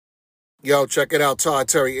Yo, check it out, Todd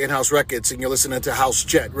Terry, In-House Records, and you're listening to House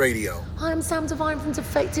Jet Radio. Hi, I'm Sam Divine from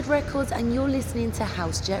Defected Records, and you're listening to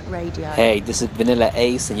House Jet Radio. Hey, this is Vanilla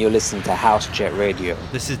Ace, and you're listening to House Jet Radio.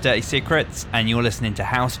 This is Dirty Secrets, and you're listening to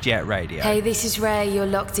House Jet Radio. Hey, this is Ray, you're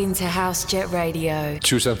locked into House Jet Radio.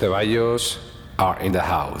 Susan Ceballos are in the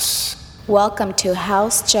house. Welcome to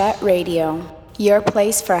House Jet Radio, your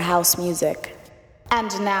place for house music.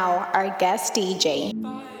 And now, our guest DJ.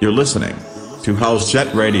 You're listening to House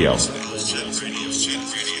Jet Radio.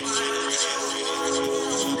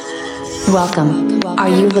 Welcome. Are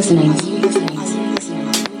you listening?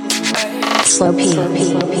 Slow P.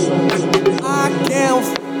 I can't.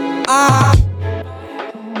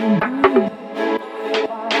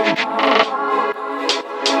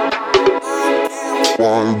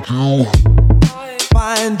 Find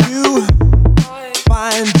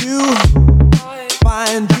you.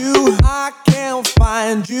 I can't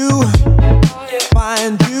find you.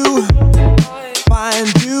 Find you.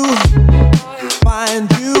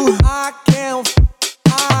 I can't.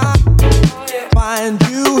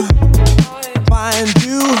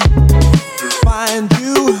 Find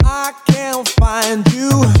you. I can't find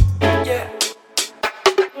you.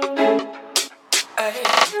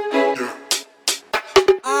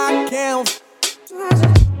 I can't.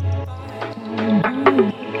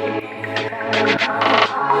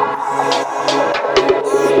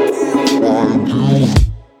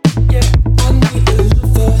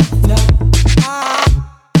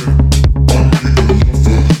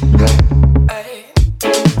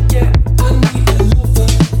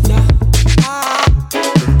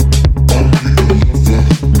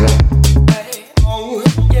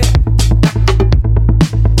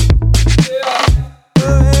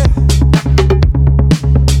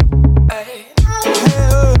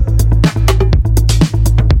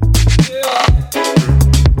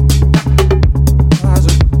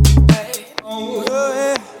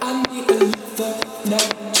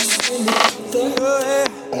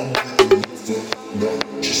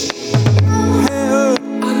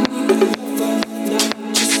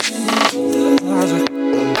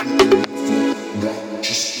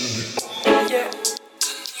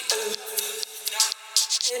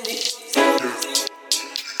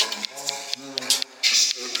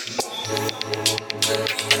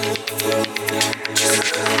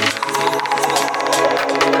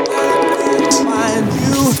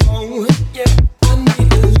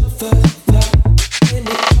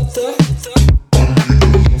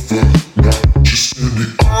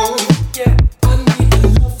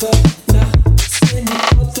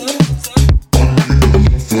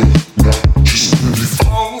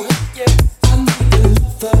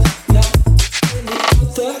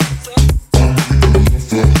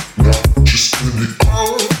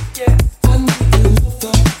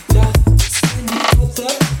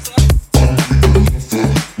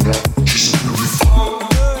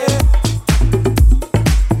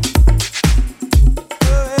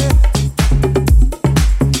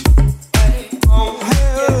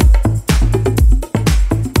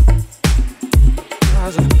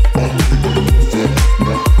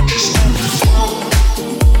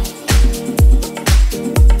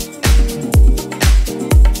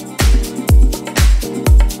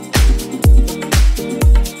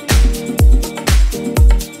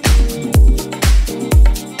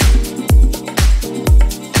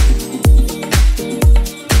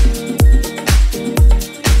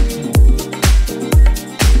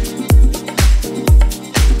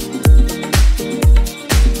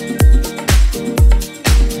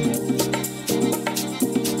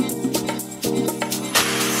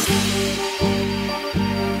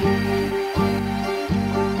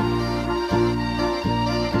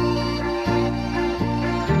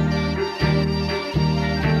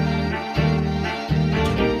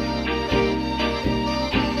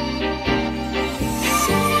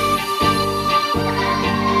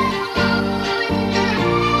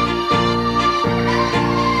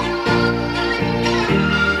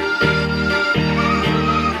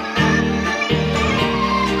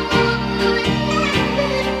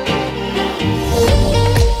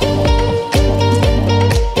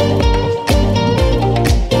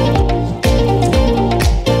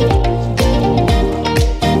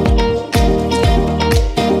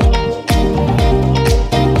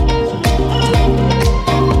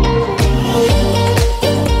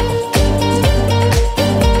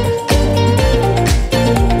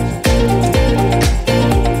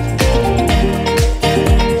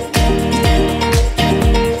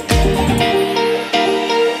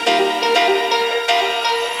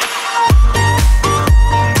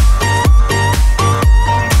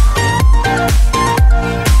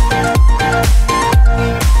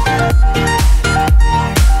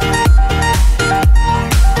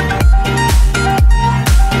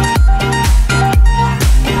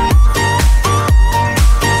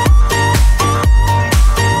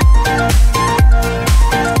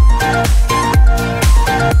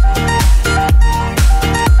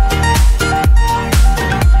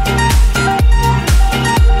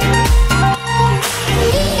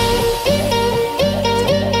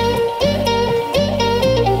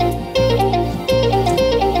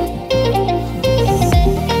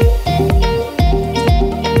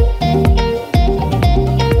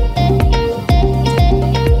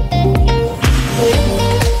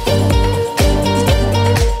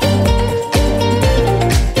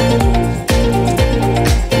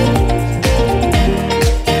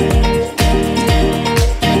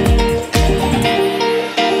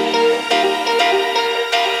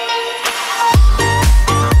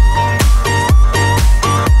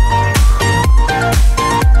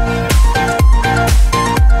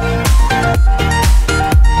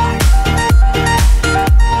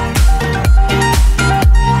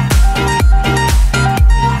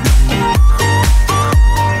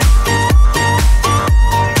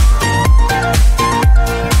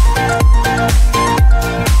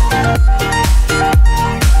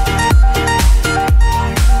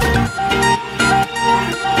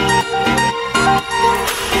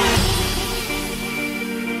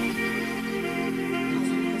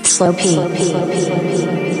 Slow P.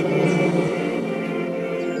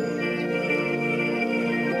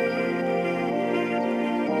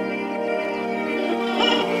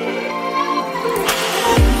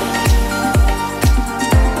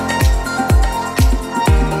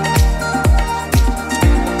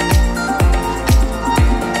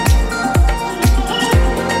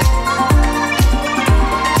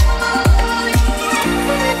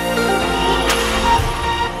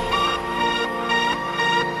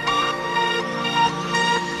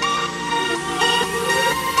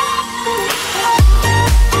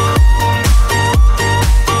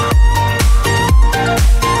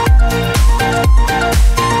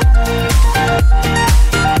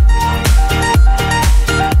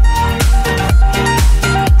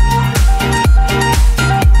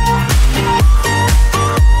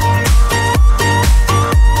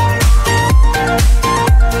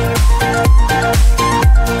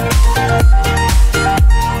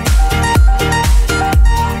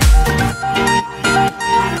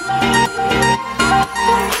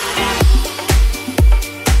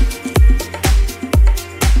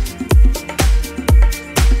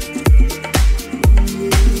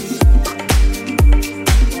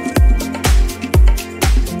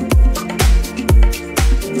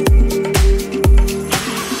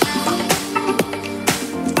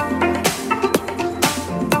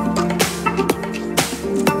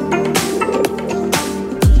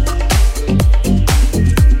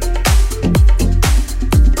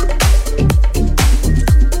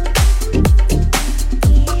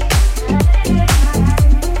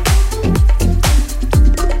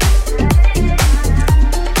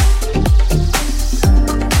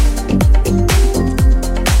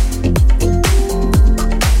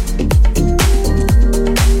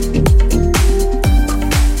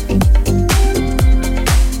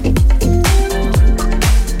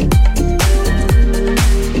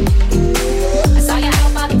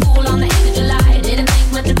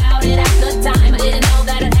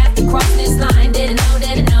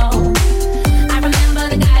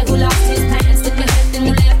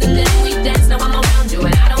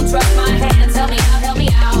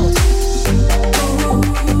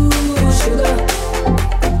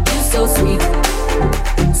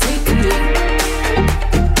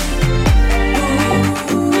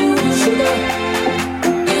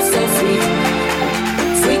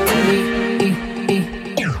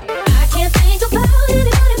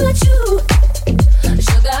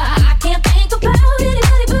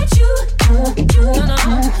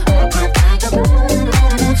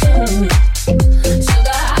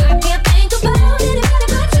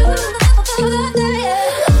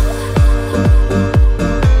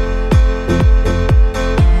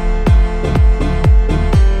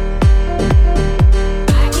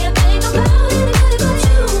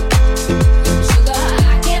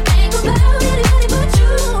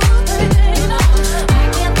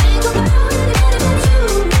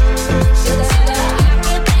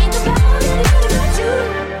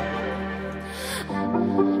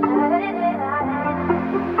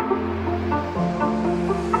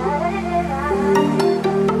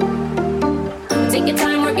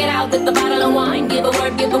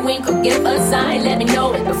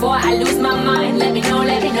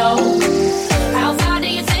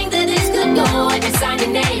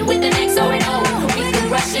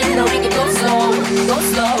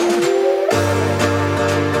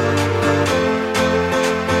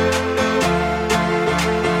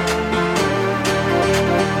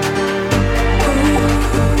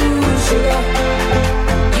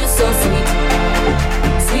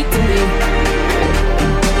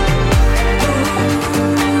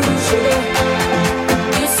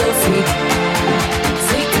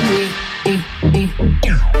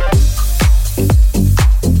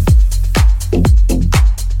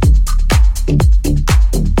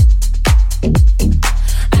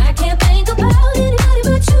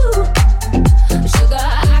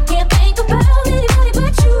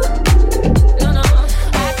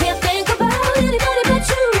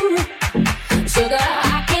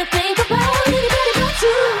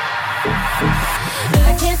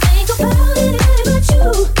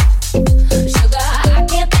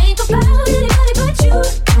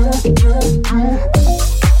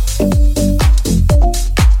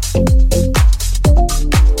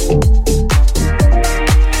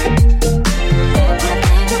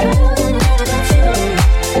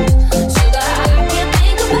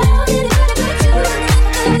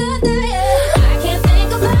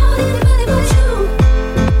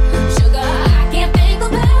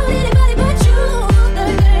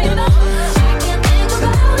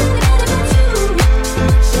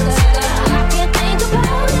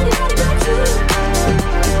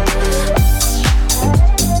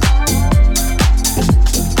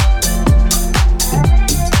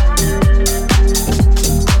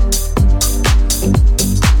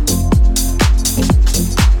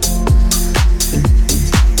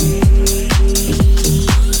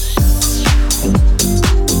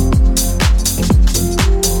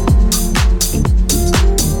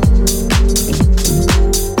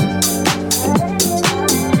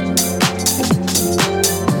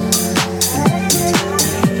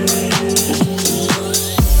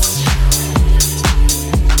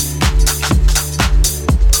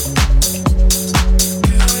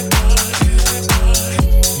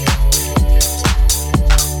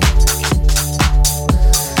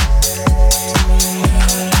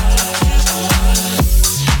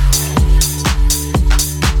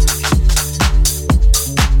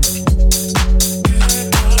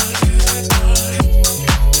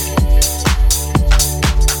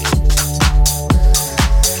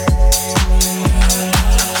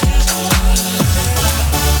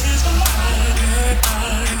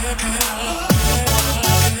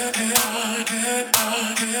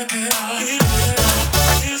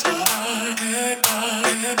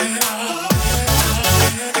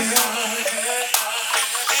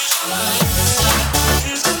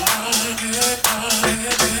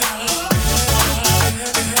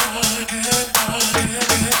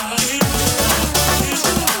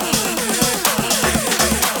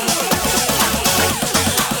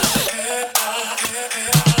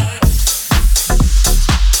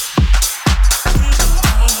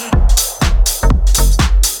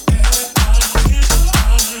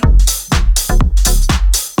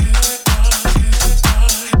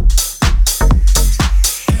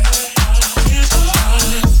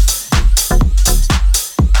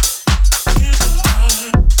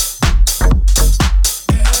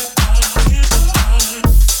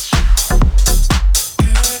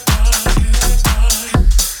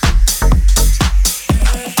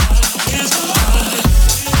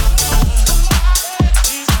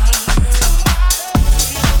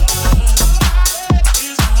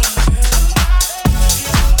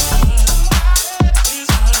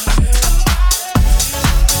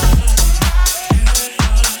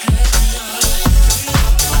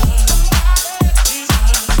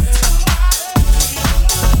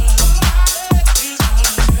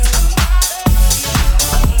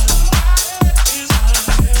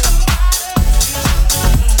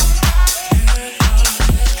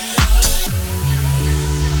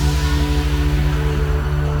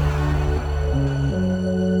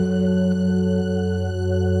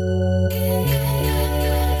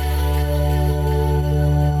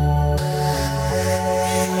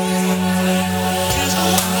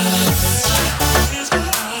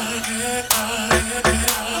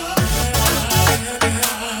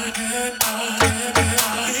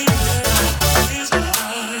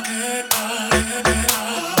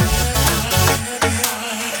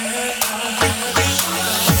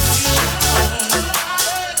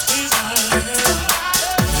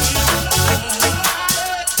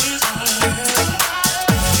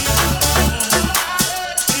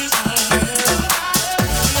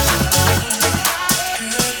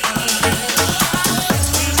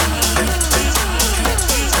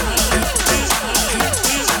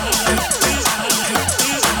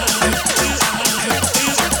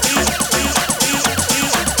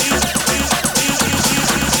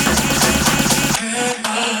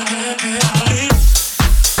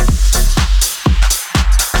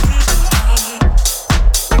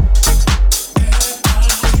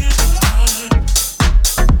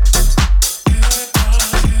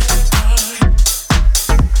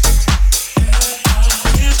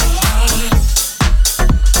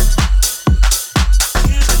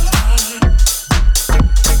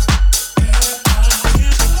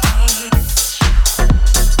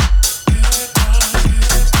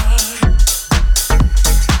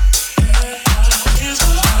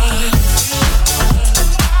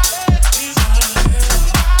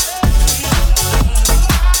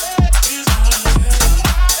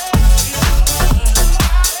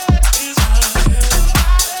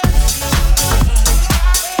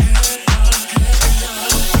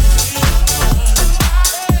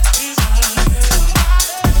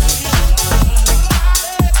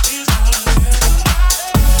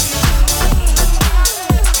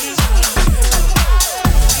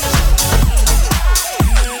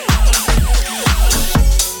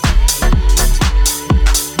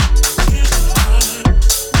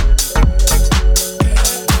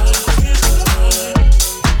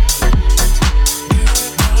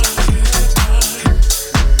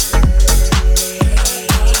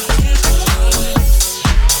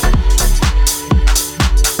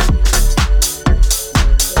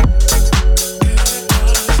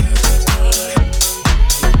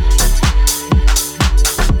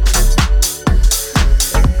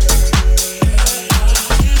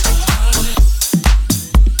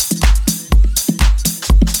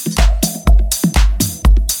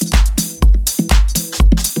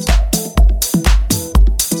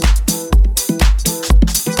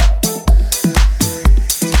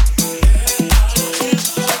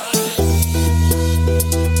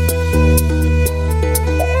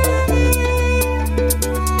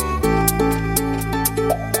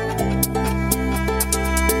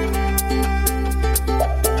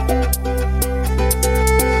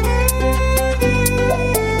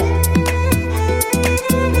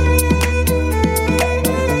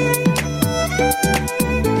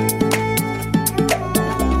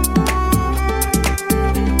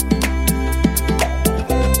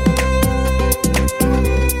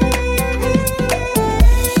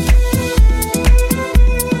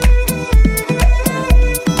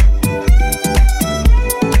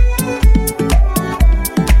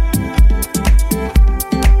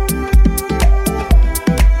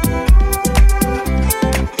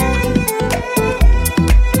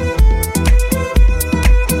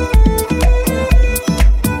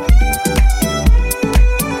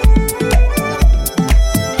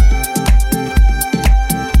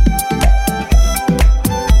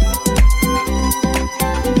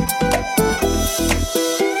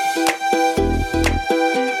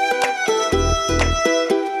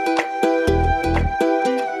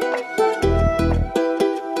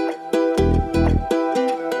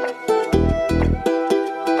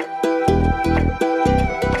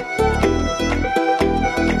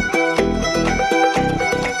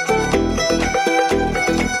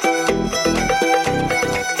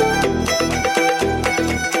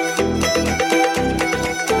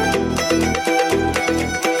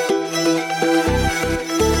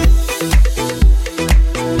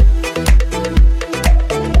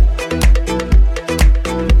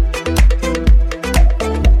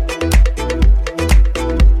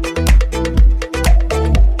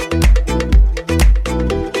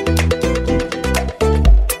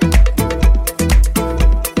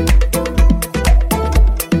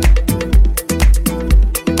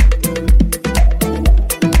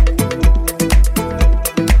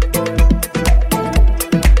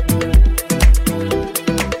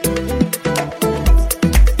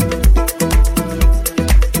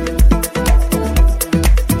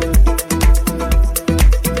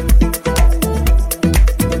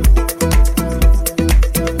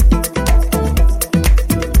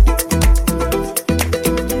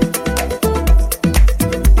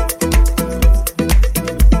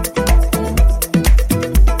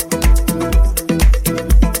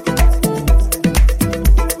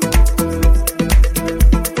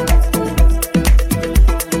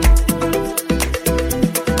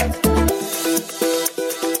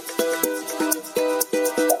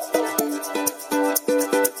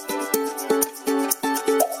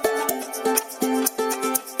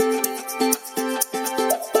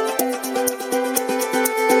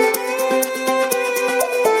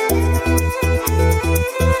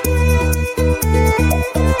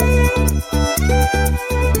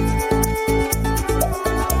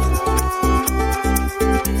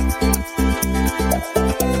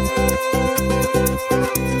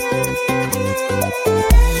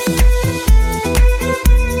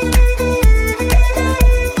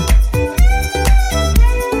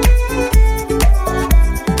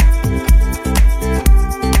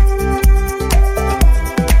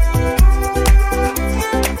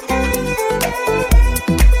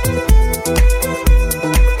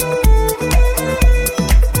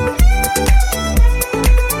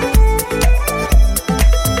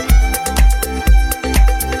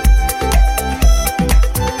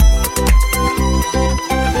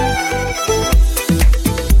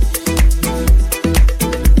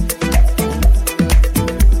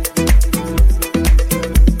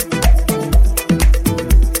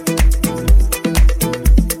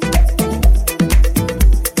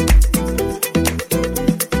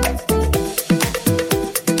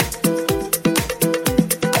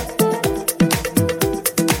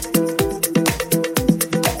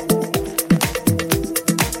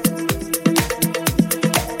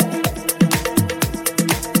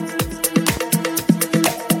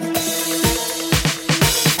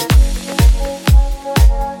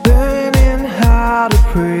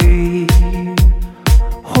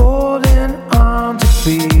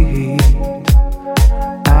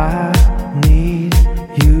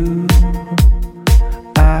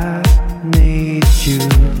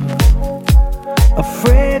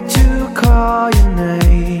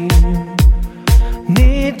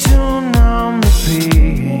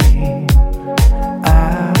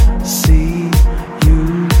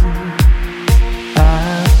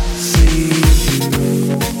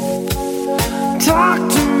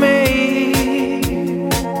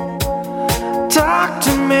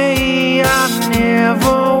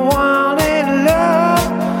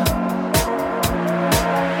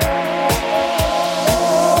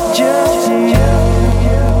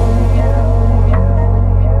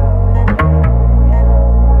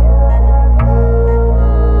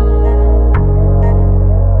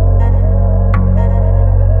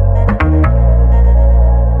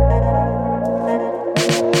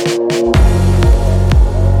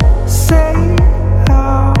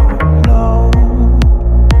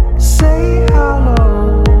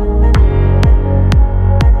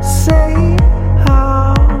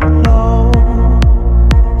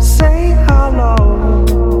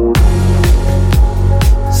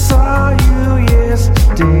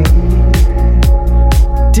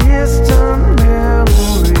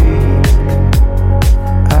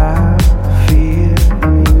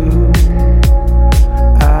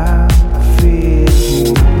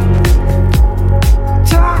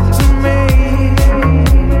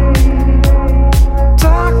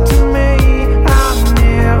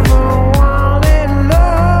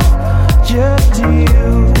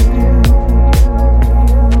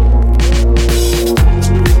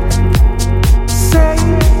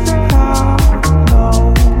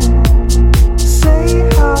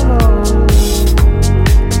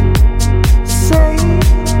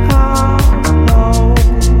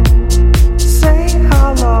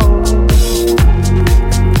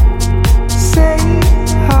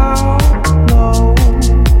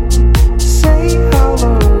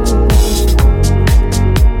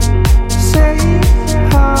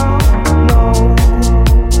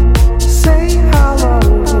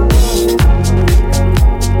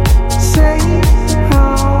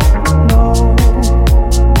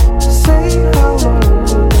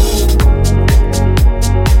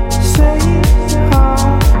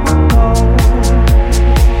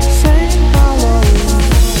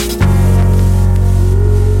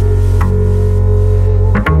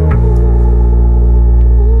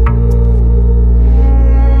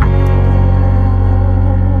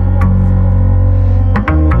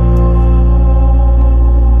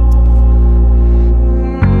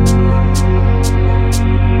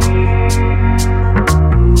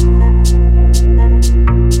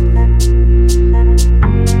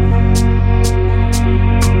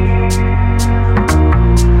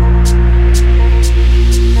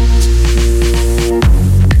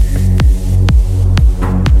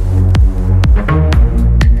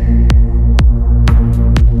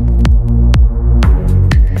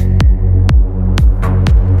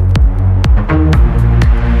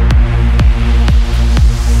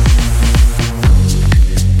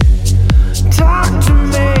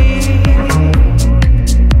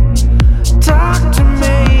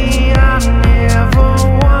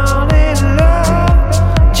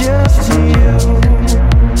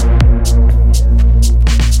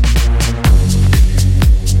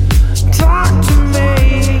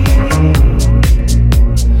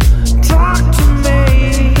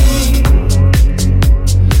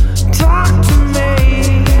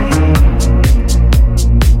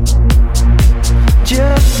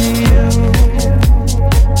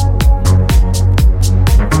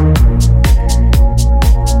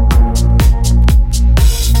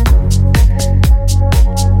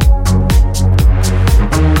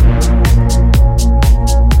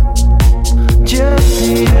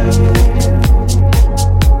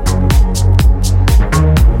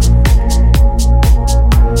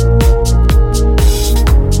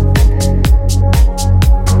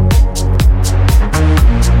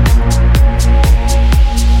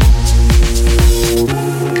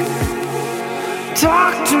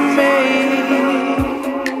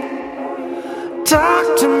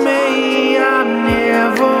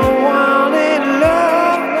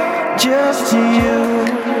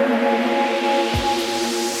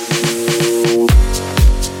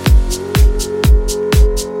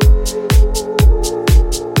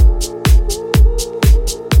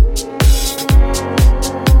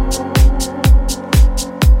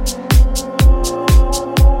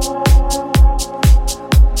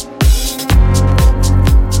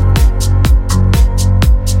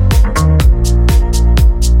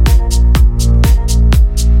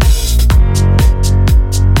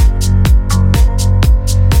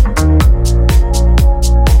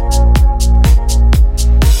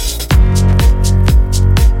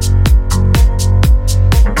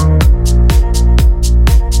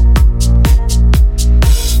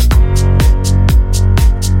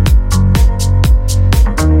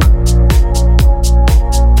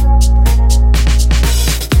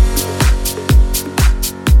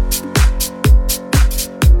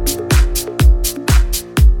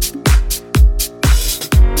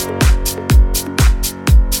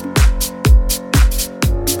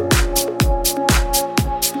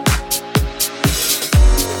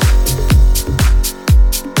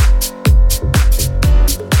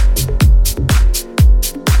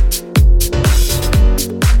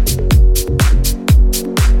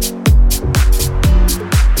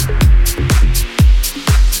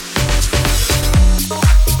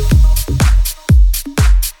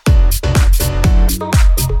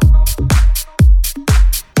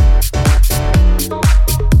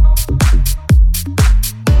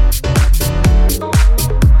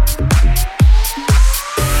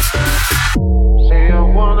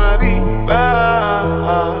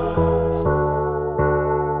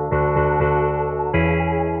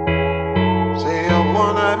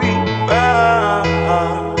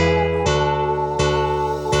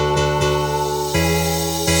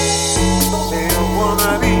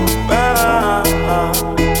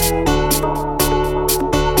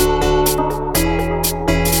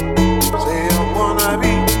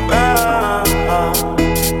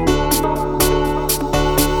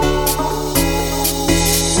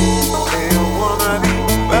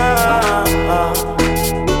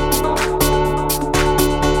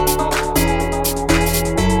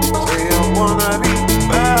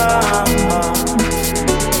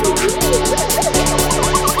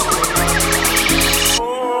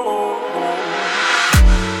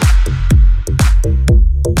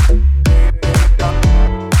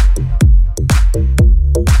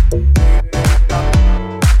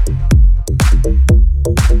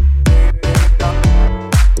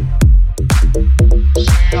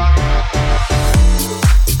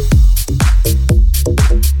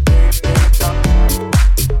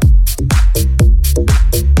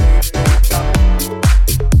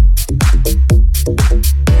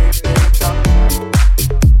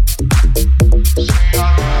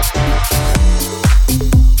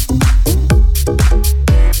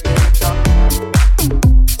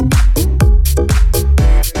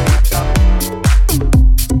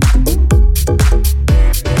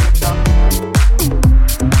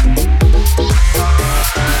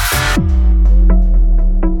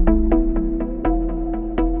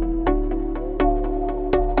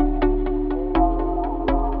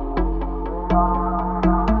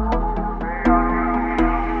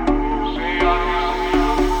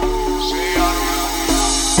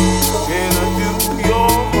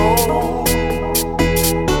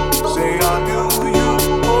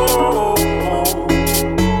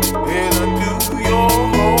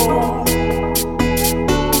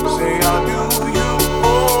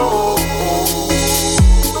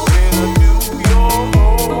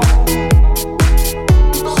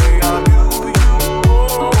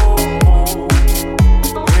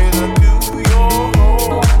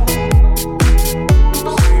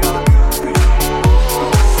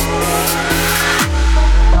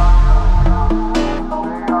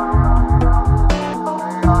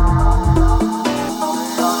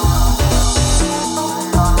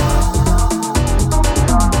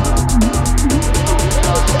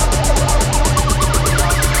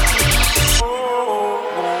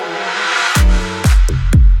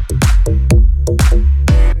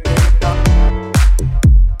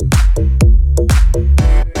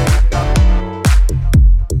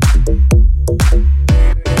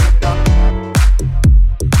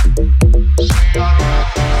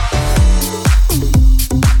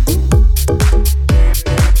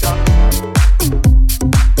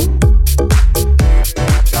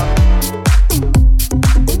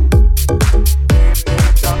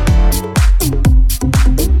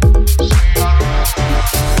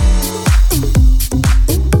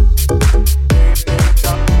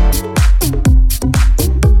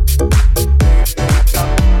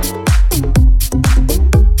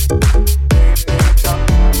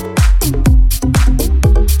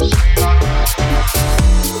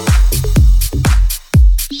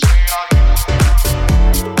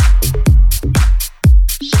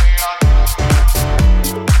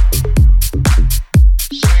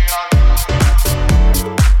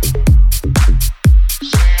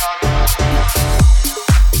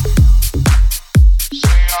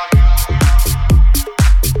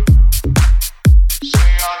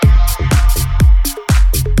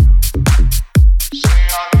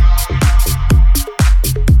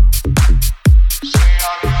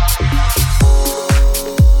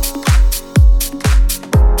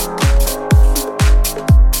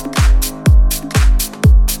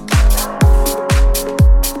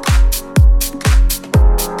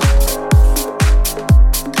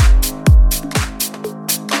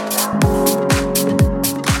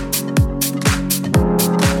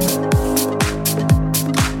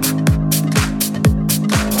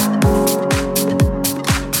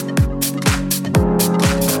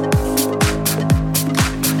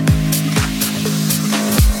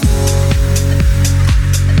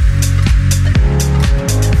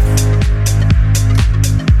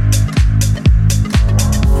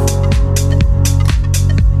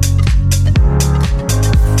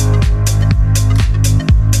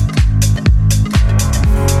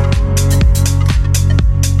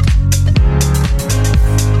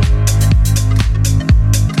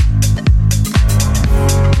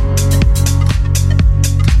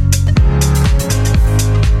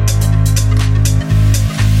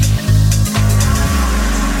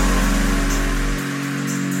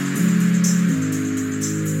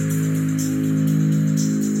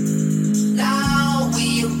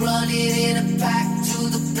 wanted in a pack to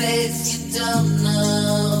the place you don't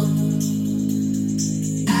know.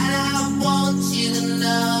 And I want you to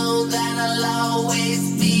know that I'll always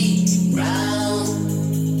be around.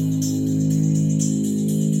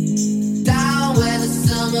 Down where the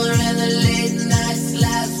summer and the late nights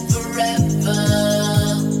last forever.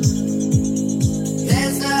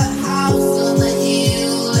 There's a house on the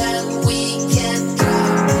hill and we can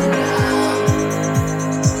drive around.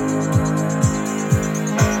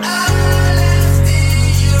 I'll ask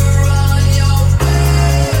if you're on your way.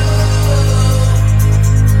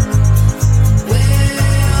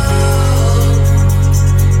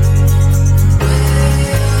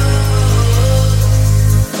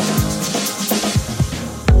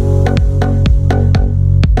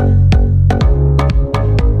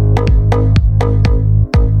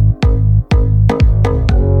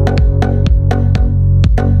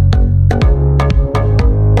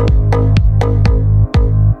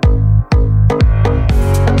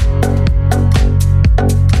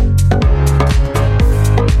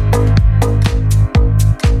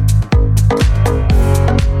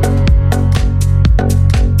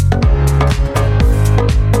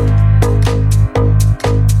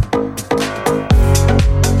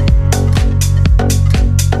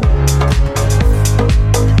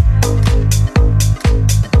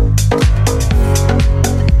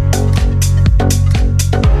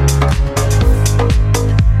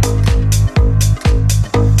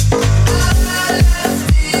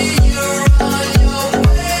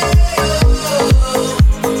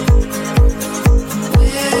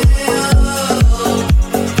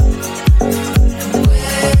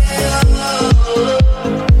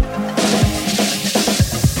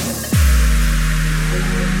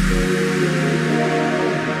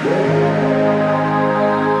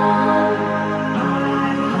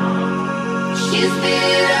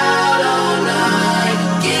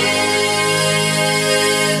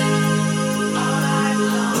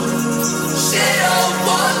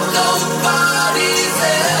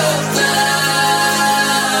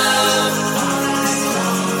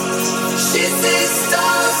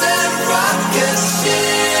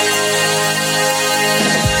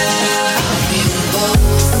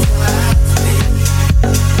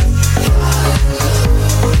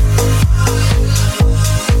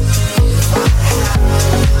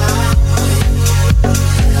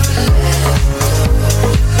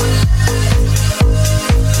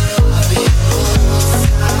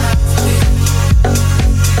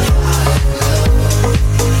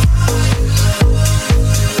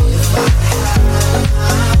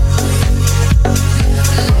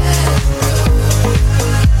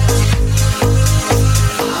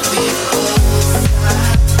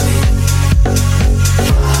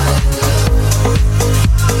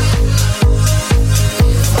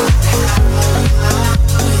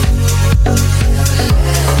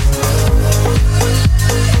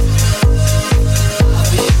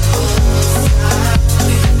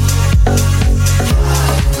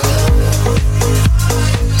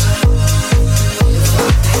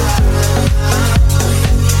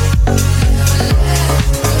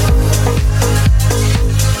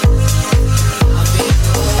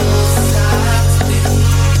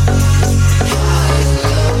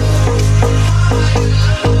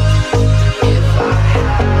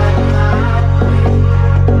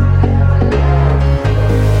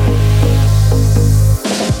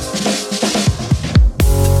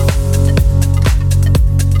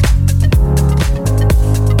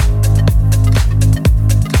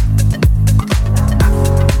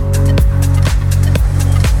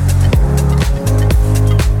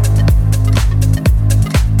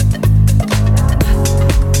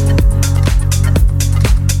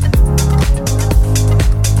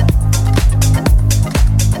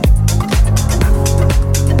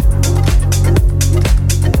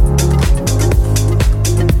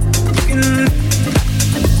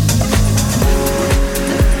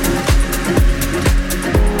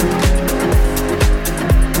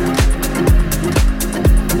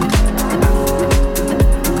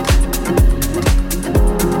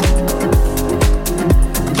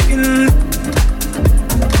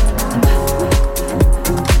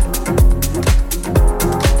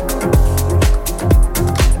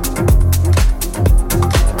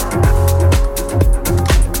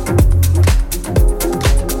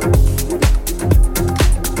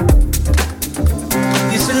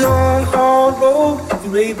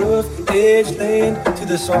 edge land to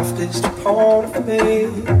the softest part of the main.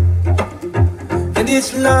 And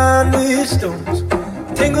it's lined with stones,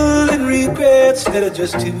 tangled in regrets that are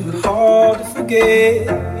just too hard to forget.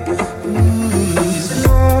 Ooh, it's a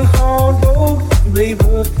long, hard road, the way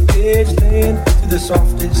rough edge land to the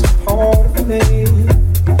softest part of me.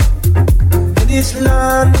 And it's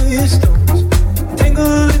lined with stones,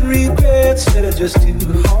 tangled in regrets that are just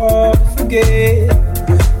too hard to forget.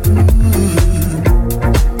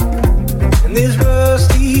 And there's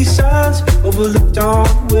rusty signs overlooked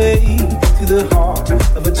on the way to the heart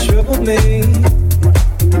of a troubled maid.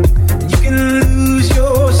 You can lose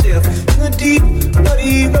yourself in the deep,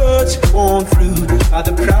 muddy ruts worn through by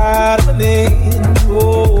the pride of a man.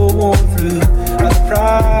 Oh, worn through by the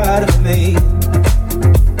pride of a man.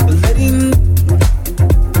 But letting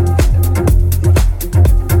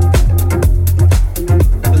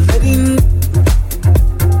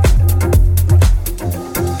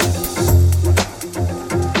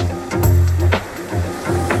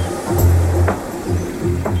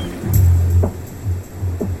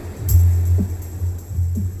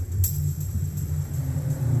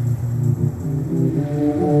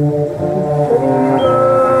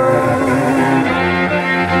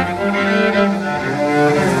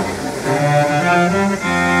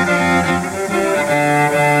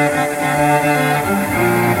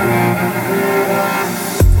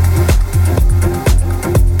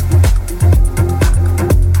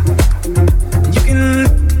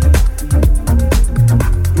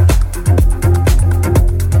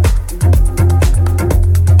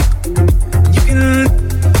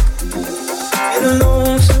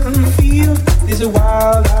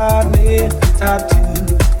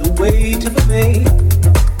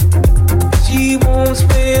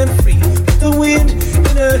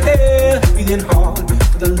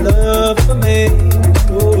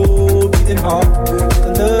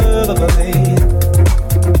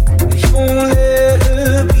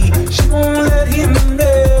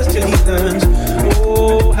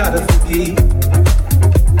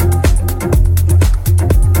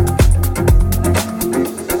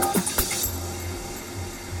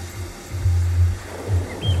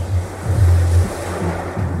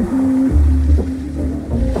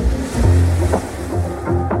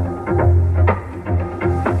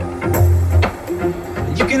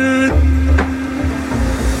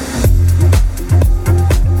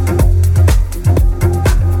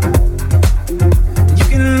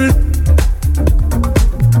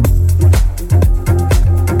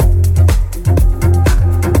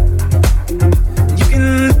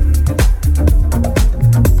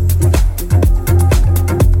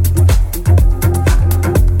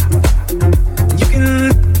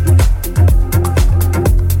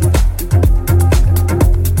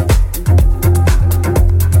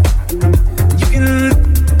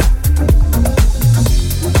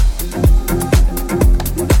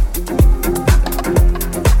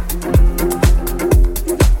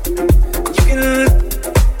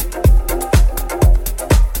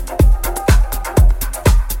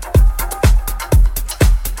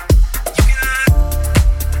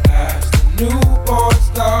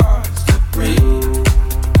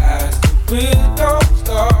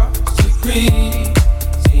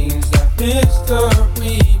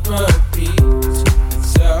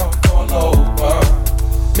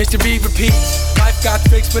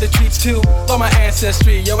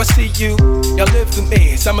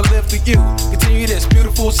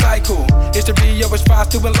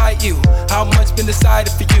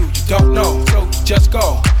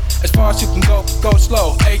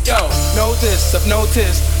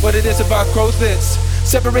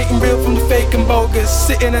separating real from the fake and bogus.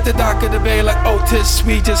 Sitting at the dock of the bay like Otis,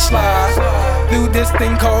 we just slide through this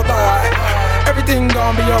thing called life. Everything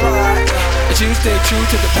gon' be alright as you stay true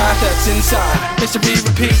to the path that's inside. Mystery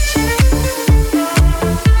repeats.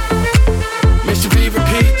 Mystery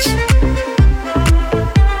repeats.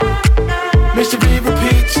 Mystery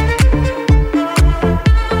repeats.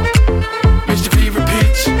 Mystery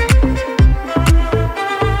repeats.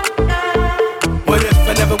 What if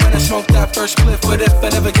I never went and smoked that first spliff? What if I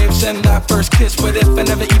never gave Sen that first kiss? What if I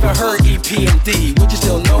never even heard EPMD? Would you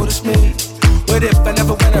still notice me? What if I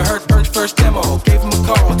never went and heard Bert's first demo? Gave him a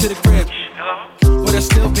call to the crib. Would I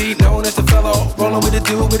still be known as the fellow rolling with a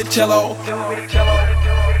dude with a cello?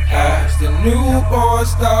 As the newborn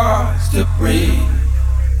starts to breathe,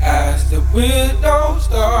 as the window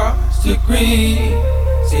starts to grieve,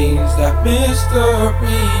 seems that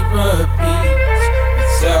mystery repeats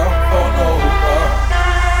itself all over.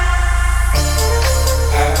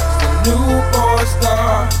 As the newborn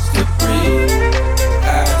starts to breathe,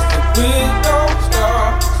 as the window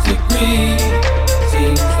starts to grieve,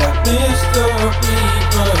 seems that mystery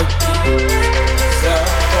repeats itself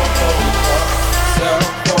all over, itself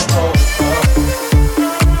all over.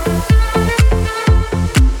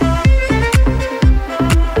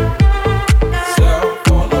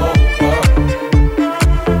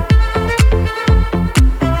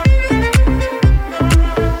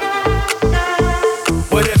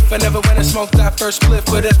 first split?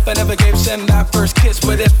 What if I never gave Sam that first kiss?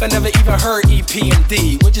 What if I never even heard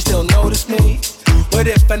EPMD? Would you still notice me? What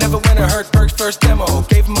if I never went and heard Berg's first demo?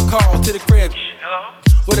 Gave him a call to the crib. Hello?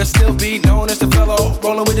 Would I still be known as the fellow?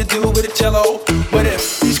 Rolling with the dude with the cello? What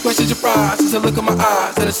if these questions arise as I look in my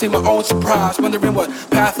eyes and I see my own surprise, wondering what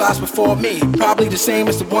path lies before me? Probably the same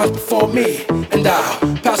as the ones before me. And I'll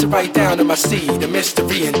pass it right down to my C, the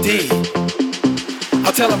mystery and D.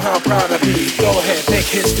 I'll tell them how proud I be. Go ahead, make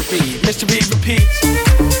history. Mystery repeats.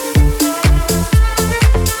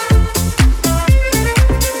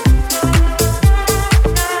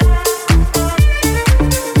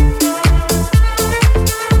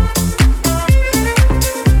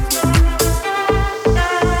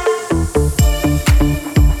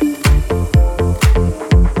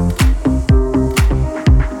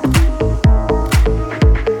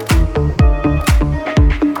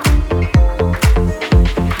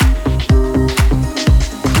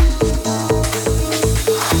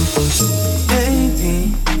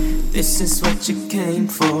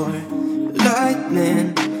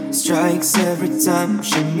 Strikes every time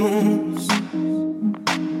she moves,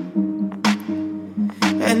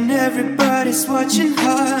 and everybody's watching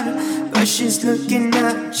her, but she's looking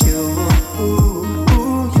at you.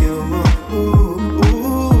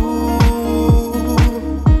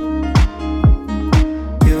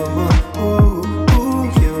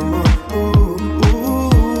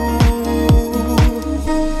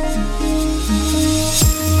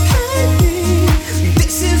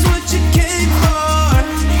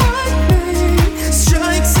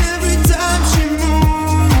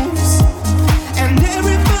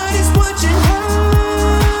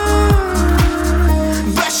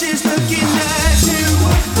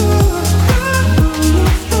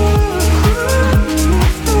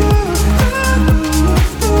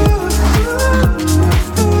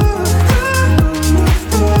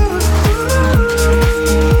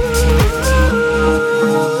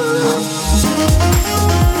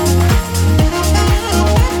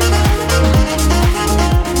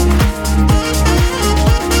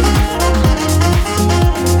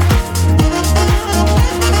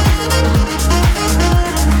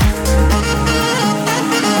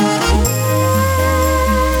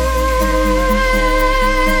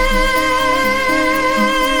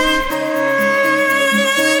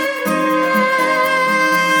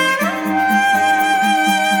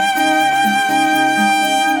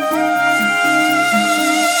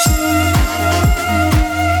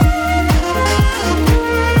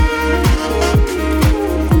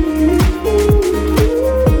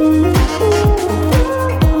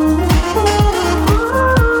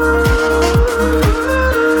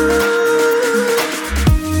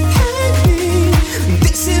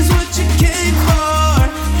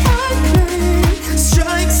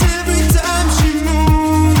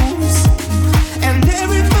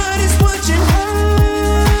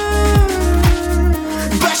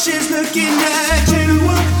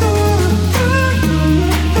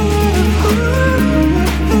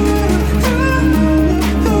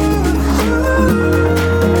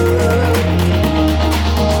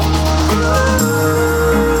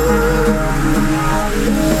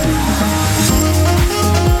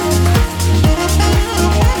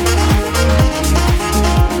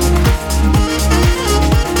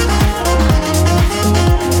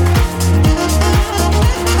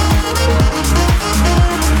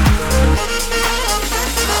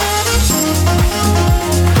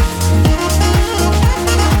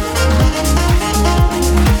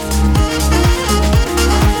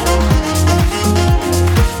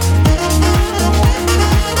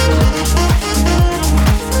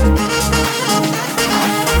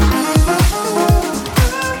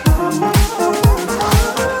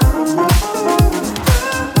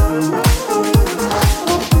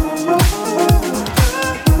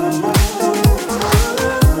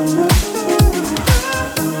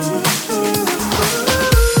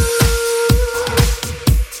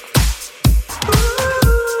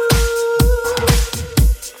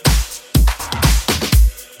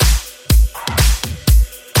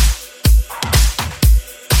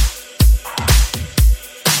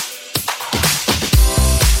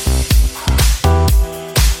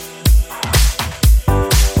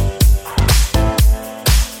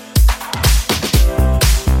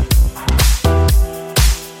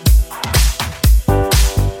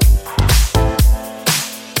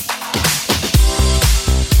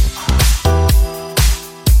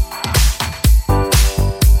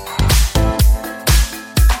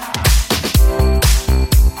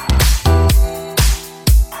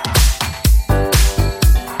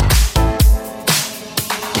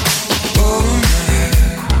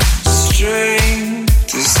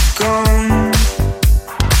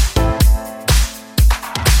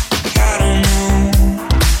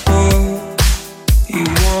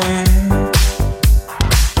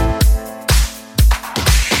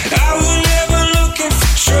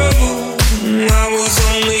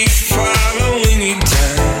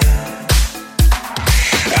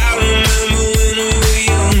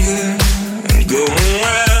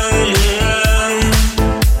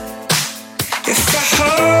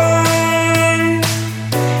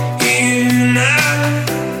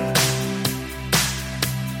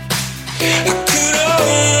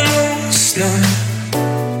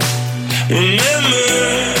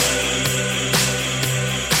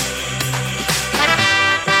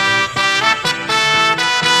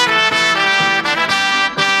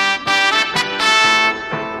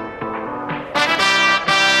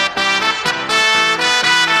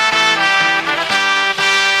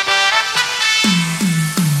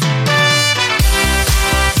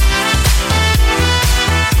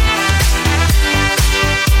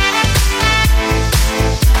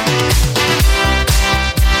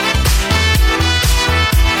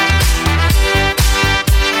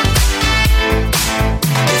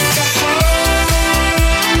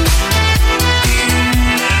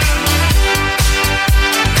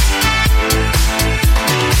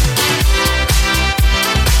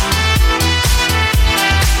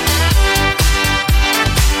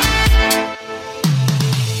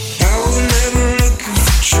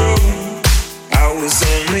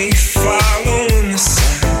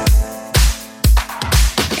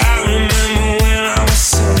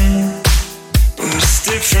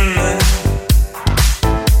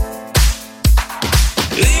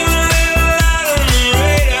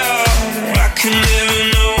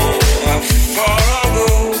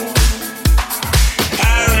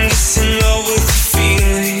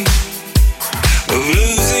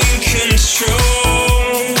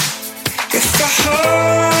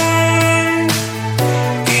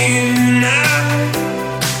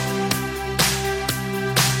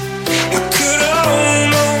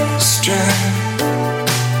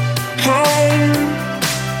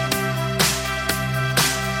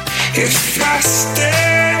 If I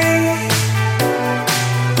stay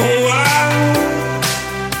a while,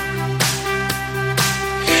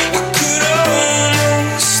 I could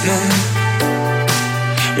almost not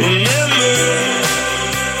remember.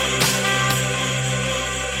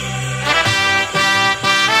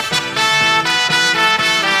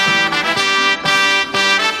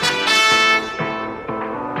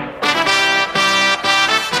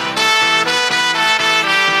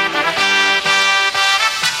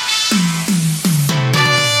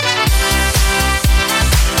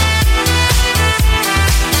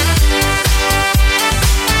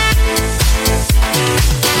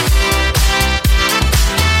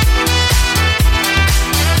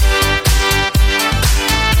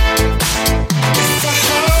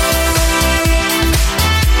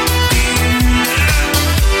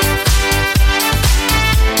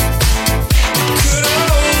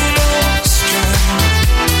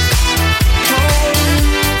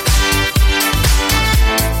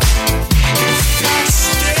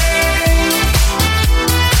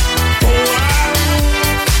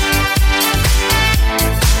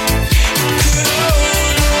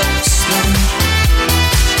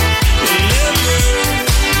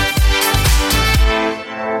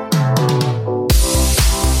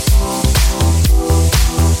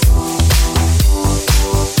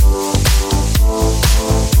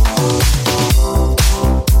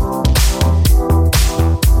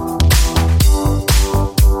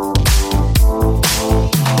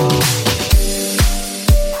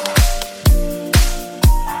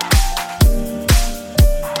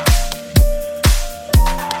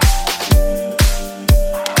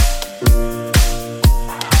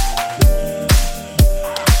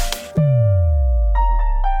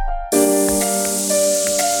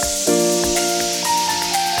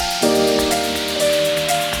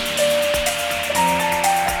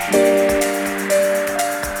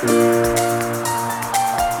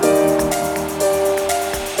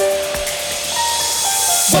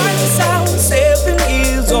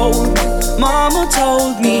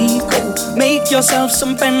 Yourself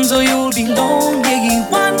some friends or you'll be lonely.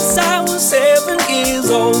 Once I was 7 years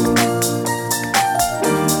old.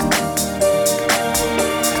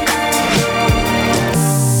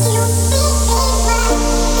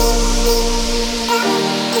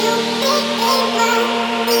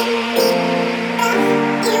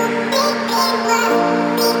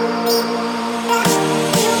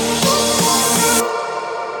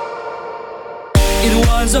 It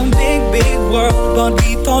was a big, big world, but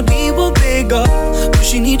we thought we were bigger.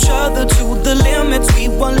 Pushing each other to the limits, we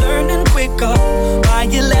were learning quicker. By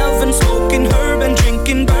 11, smoking herb and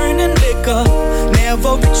drinking burning liquor.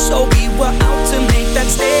 Never rich, so we were out to make that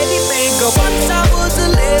steady figure. Once I was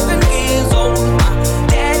 11 years old, my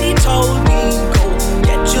daddy told me, go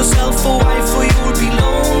get yourself a wife or you'll be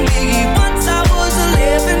lonely. Once I was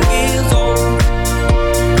 11 years old.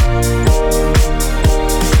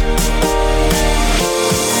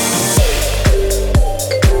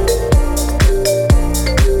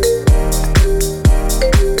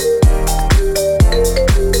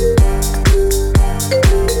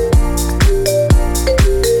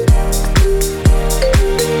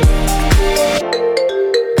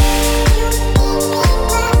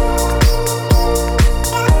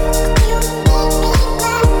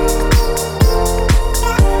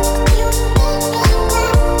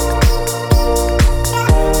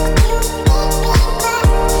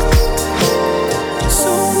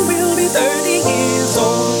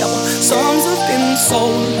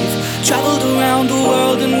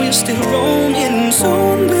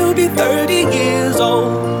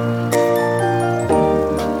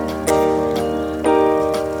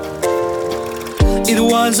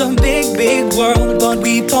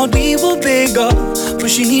 Thought we were bigger,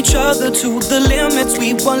 pushing each other to the limits,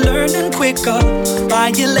 we were learning quicker.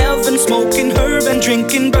 By 11, smoking herb and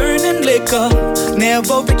drinking burning liquor.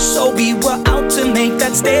 Never rich, so we were out to make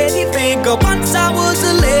that steady figure. Once I was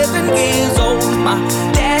 11 years old, my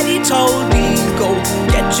daddy told me, go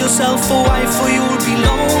get yourself a wife or you'll be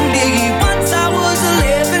lonely. Once I was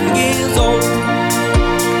 11 years old.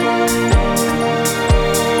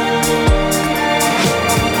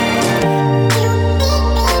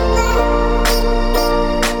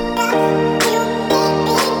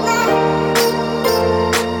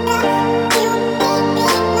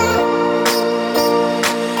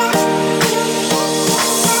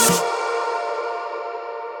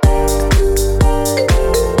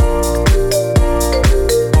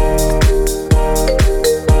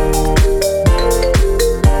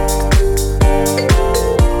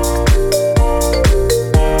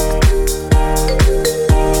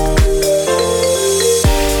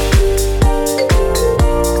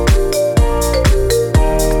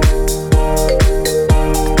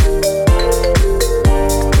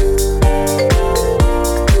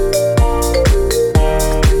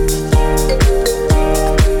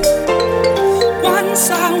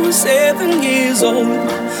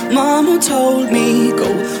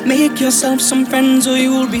 Make yourself some friends or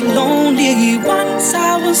you'll be lonely. Once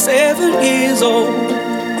I was 7 years old.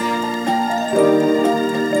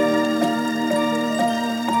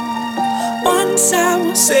 Once I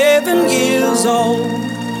was 7 years old.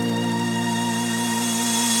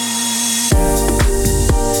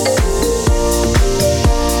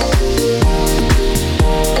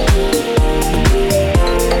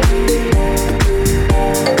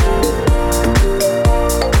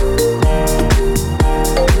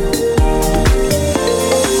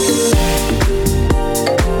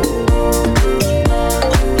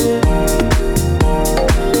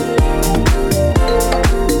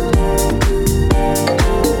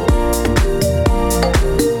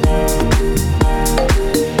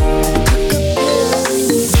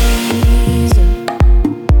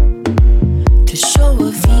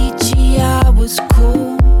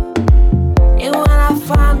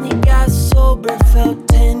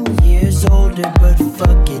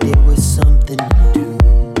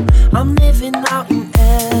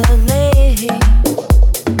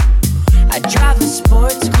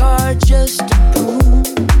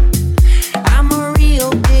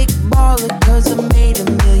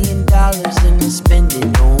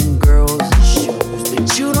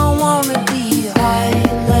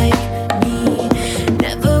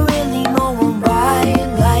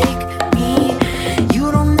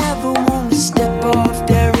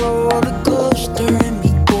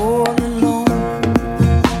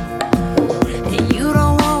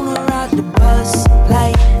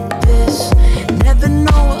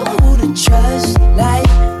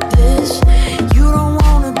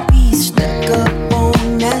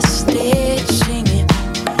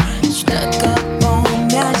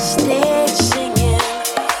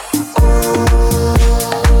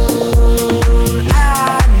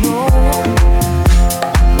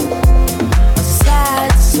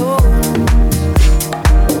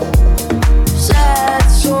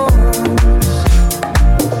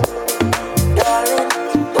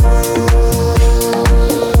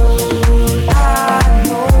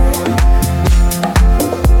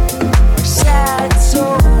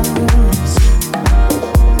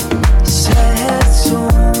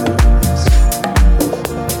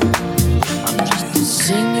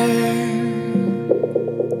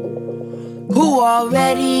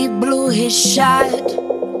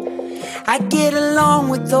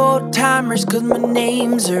 Cause my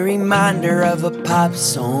name's a reminder of a pop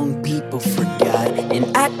song people forgot.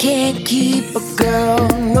 And I can't keep a girl,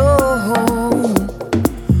 no.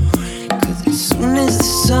 Cause as soon as the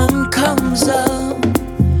sun comes up,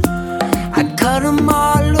 I cut them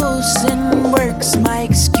all loose and work's my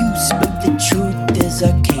excuse. But the truth is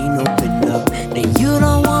I can't